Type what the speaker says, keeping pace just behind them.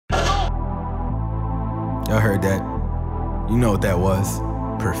Y'all heard that. You know what that was.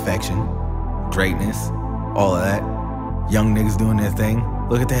 Perfection, greatness, all of that. Young niggas doing their thing.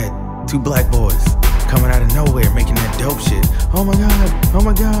 Look at that. 2 black boys coming out of nowhere making that dope shit. Oh my god, oh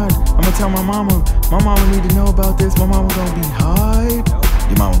my god. I'm gonna tell my mama. My mama need to know about this. My mama gonna be hype.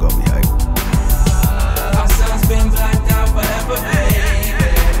 Your mama gonna be hype. Our son's been blacked out forever, baby.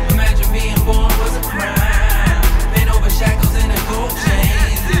 Imagine being born was a crime. Been over shackles and a gold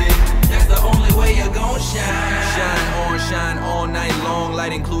chains. That's the only way you're gon' shine. Shine all night long.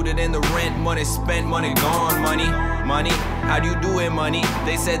 Light included in the rent. Money spent, money gone. Money, how do you do it, money?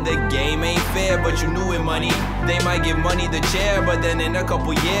 They said the game ain't fair, but you knew it, money. They might give money the chair, but then in a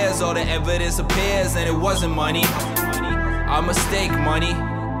couple years all the evidence appears and it wasn't money. Our mistake, money.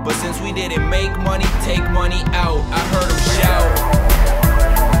 But since we didn't make money, take money out. I heard them shout.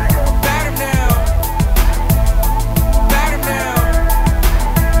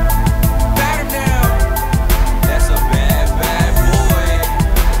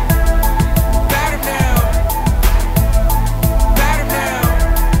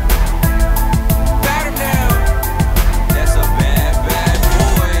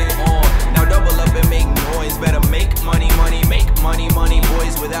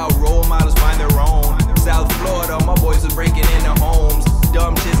 Without role models find their own. South Florida, my boys was breaking into homes.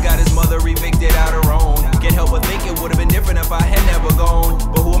 Dumb shit's got his mother evicted out her own. Can't help but think it would've been different if I had never gone.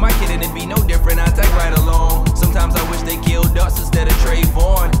 But who am I kidding? It'd be no different, I'd take right along. Sometimes I wish they killed us instead of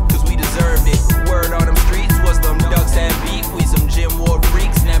Trayvon, cause we deserved it. Word on them streets was them ducks had beef. We some gym war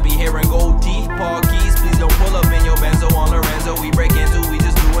freaks, nappy hair and gold teeth. Paul Keys, please don't pull up in your Benzo on Lorenzo. We break into, we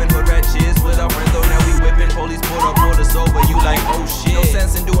just doing hood rat shits with our friends though. Now we whipping, police pulled up, pulled us over. You like, oh shit. No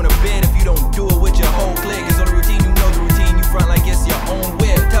sense in doing a bit if you don't do it with your whole clique. It's on the routine, you know the routine. You front like it's your own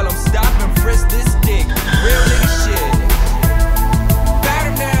whip. Tell them stop and frisk this dick. Real nigga shit.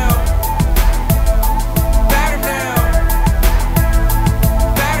 Batter down. Batter down.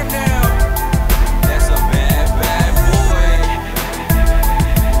 Batter down. That's a bad, bad boy.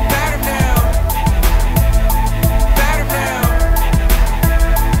 Batter down. Batter down.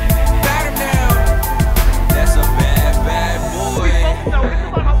 Batter down. That's a bad, bad boy. We both know this is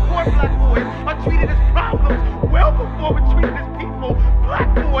about how poor black boys are treated as problems well before we're treated as people. Black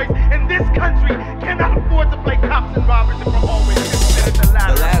boys in this country cannot afford to play cops and robbers if we're always considered the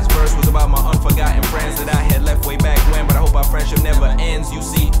latter. The last verse was about my unforgotten friends that I had left way back when, but I hope our friendship never ends. You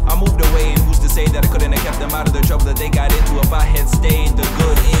see, I moved away, and who's to say that I couldn't have kept them out of the trouble that they got into if I had stayed? The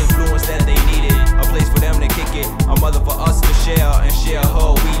good influence that they needed, a place for them to kick it, a mother for us to share and share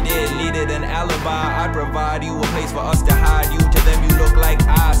her. We did needed an alibi. I'd provide you a place for us to hide you. To them you look like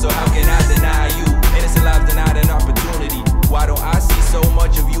I, so how can I deny you? Innocent lives denied an opportunity. Why don't I see so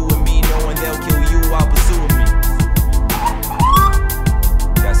much of you and me, knowing they'll kill you while pursuing me?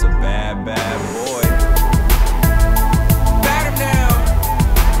 That's a bad, bad boy. Batter down.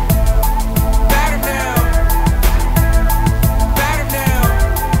 Batter down. Batter down.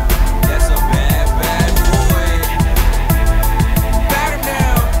 That's a bad, bad boy. Batter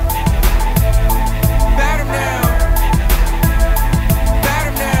down. Batter down.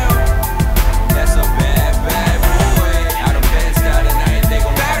 Batter down. That's a bad, bad boy. Out of Bed-Stuy tonight, they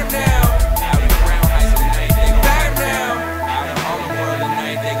gon' batter down. Out in Crown Heights tonight, they gon' batter down. Out in Harlem World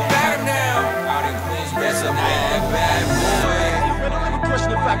tonight, they gon' batter down. Out in Queens, that's a bad, bad boy. Man, don't ever question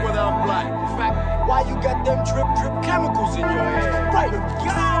the fact whether I'm black. In fact, why you got them drip chemicals in your head? Right,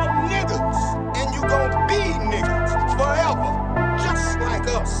 y'all niggas, and you gon' be niggas forever, just like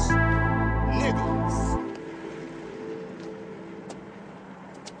us, niggas.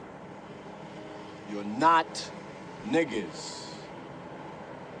 You're not niggas.